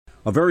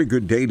A very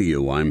good day to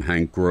you. I'm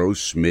Hank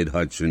Gross,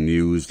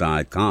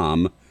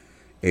 MidHudsonNews.com.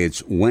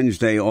 It's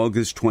Wednesday,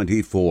 August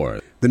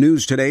 24th. The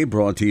news today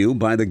brought to you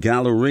by the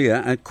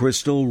Galleria at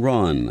Crystal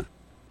Run.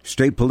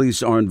 State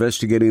police are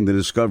investigating the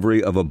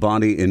discovery of a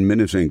body in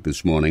Minisink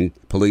this morning.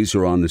 Police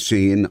are on the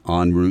scene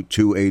on Route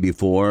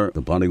 284. The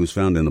body was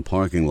found in the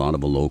parking lot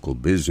of a local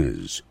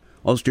business.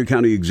 Ulster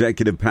County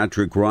Executive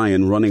Patrick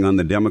Ryan, running on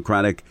the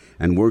Democratic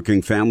and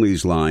Working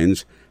Families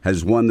lines,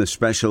 has won the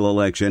special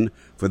election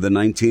for the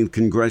 19th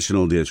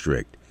Congressional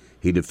District.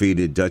 He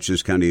defeated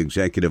Dutchess County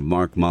Executive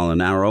Mark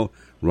Molinaro,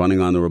 running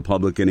on the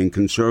Republican and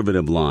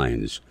Conservative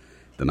lines.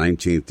 The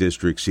 19th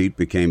District seat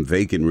became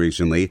vacant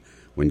recently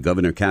when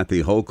Governor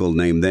Kathy Hochul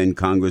named then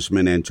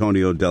Congressman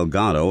Antonio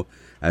Delgado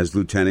as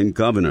Lieutenant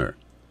Governor.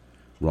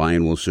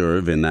 Ryan will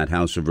serve in that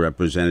House of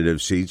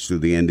Representatives seats through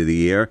the end of the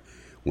year,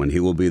 when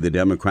he will be the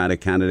Democratic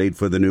candidate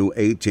for the new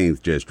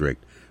 18th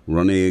District,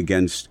 running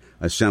against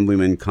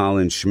Assemblyman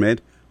Colin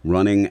Schmidt,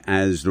 running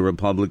as the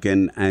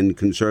Republican and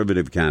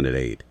Conservative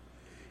candidate.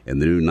 In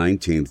the new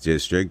 19th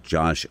District,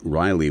 Josh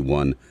Riley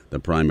won the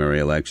primary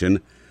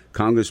election.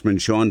 Congressman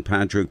Sean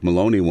Patrick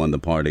Maloney won the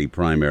party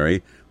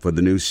primary for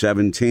the new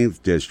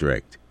 17th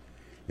District.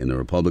 In the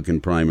Republican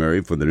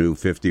primary for the new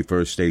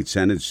 51st State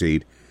Senate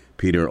seat,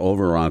 Peter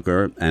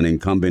Overrocker, an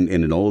incumbent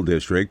in an old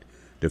district,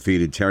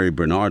 defeated Terry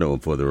Bernardo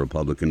for the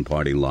Republican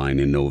Party line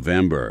in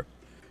November.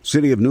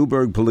 City of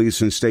Newburgh Police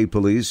and State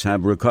Police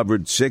have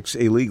recovered 6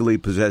 illegally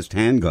possessed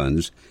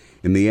handguns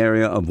in the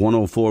area of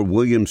 104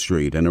 William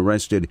Street and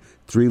arrested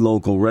 3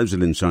 local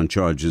residents on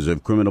charges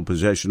of criminal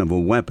possession of a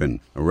weapon.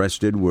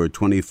 Arrested were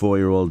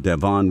 24-year-old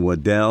Devon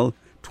Waddell,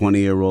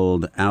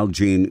 20-year-old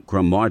Algene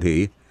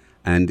Cromarty,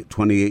 and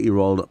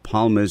 28-year-old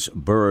Palmas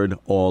Bird,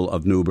 all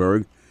of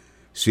Newburgh.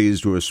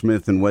 Seized were a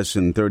Smith &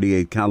 Wesson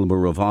 .38 caliber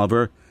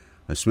revolver,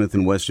 a Smith &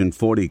 Wesson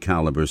 .40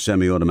 caliber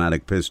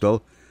semi-automatic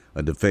pistol,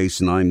 a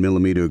defaced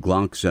 9mm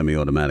Glock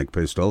semi-automatic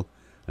pistol,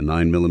 a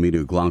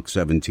 9mm Glock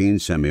 17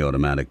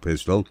 semi-automatic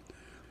pistol,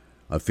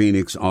 a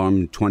Phoenix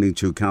Arm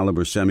 .22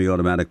 caliber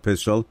semi-automatic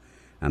pistol,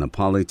 and a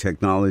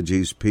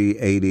Polytechnologies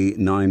P80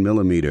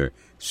 9mm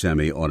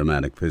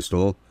semi-automatic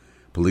pistol.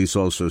 Police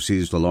also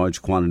seized a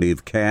large quantity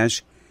of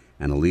cash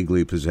and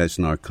illegally possessed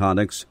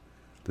narcotics.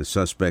 The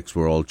suspects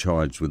were all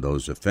charged with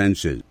those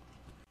offenses.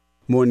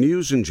 More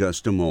news in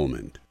just a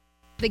moment.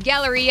 The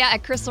Galleria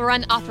at Crystal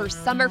Run offers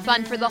summer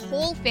fun for the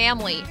whole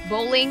family.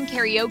 Bowling,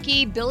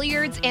 karaoke,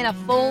 billiards, and a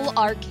full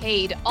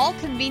arcade, all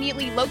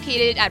conveniently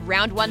located at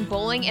Round 1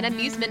 Bowling and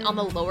Amusement on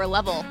the lower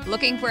level.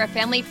 Looking for a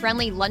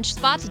family-friendly lunch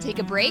spot to take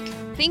a break?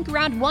 Think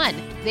Round 1.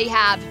 They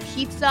have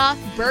pizza,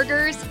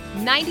 burgers,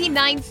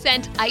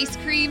 99-cent ice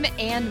cream,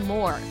 and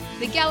more.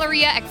 The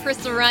Galleria at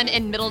Crystal Run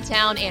in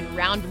Middletown and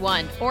Round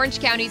 1,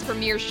 Orange County's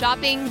premier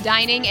shopping,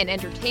 dining, and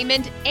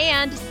entertainment,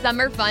 and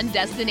summer fun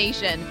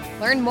destination.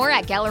 Learn more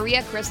at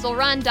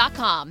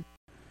GalleriaCrystalRun.com.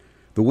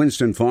 The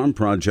Winston Farm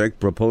project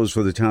proposed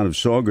for the town of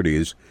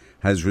Saugerties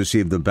has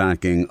received the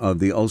backing of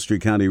the Ulster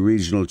County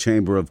Regional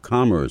Chamber of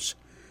Commerce.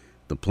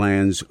 The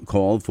plans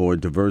call for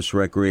diverse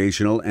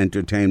recreational,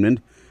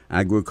 entertainment,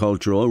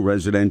 agricultural,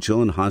 residential,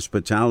 and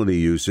hospitality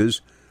uses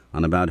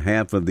on about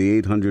half of the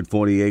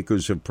 840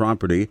 acres of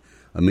property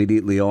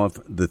immediately off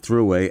the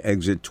Thruway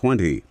Exit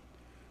 20.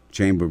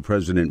 Chamber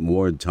President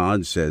Ward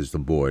Todd says the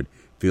board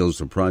feels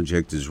the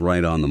project is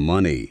right on the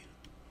money.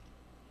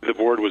 The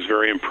board was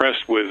very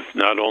impressed with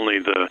not only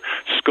the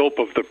scope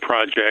of the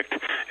project,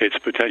 its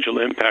potential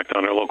impact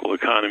on our local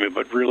economy,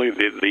 but really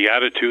the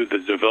attitude the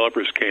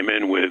developers came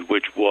in with,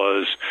 which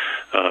was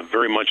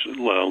very much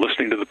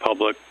listening to the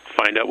public,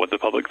 find out what the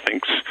public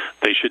thinks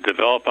they should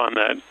develop on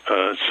that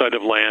site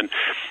of land,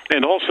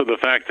 and also the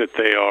fact that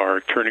they are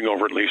turning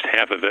over at least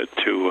half of it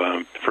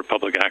for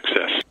public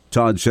access.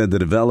 Todd said the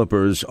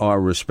developers are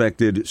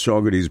respected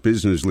Saugerties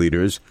business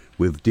leaders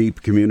with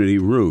deep community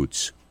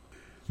roots.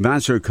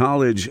 Vassar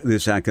College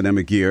this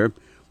academic year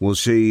will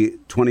see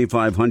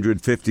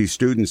 2,550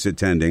 students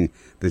attending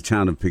the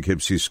town of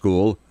Poughkeepsie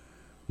School.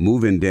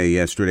 Move-in day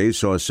yesterday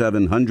saw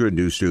 700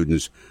 new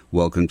students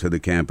welcomed to the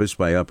campus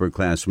by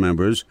upper-class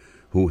members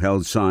who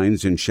held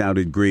signs and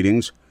shouted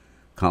greetings.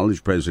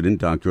 College President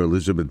Dr.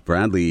 Elizabeth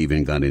Bradley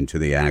even got into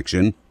the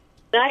action.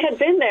 I had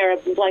been there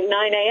at like 9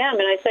 a.m.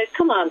 and I said,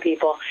 come on,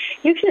 people,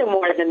 you can do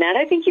more than that.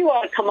 I think you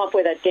ought to come up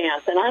with a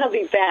dance, and I'll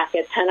be back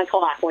at 10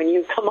 o'clock when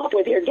you come up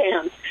with your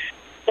dance.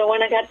 So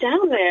when I got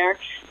down there,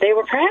 they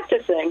were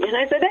practicing, and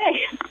I said,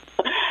 hey,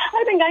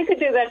 I think I could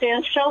do that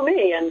dance, show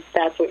me, and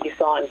that's what you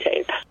saw on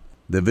tape.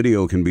 The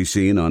video can be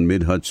seen on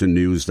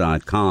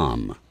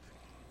MidHudsonNews.com.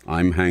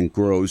 I'm Hank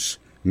Gross,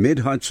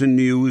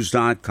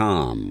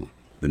 MidHudsonNews.com.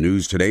 The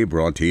news today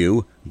brought to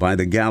you by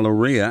the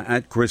Galleria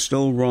at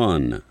Crystal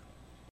Run.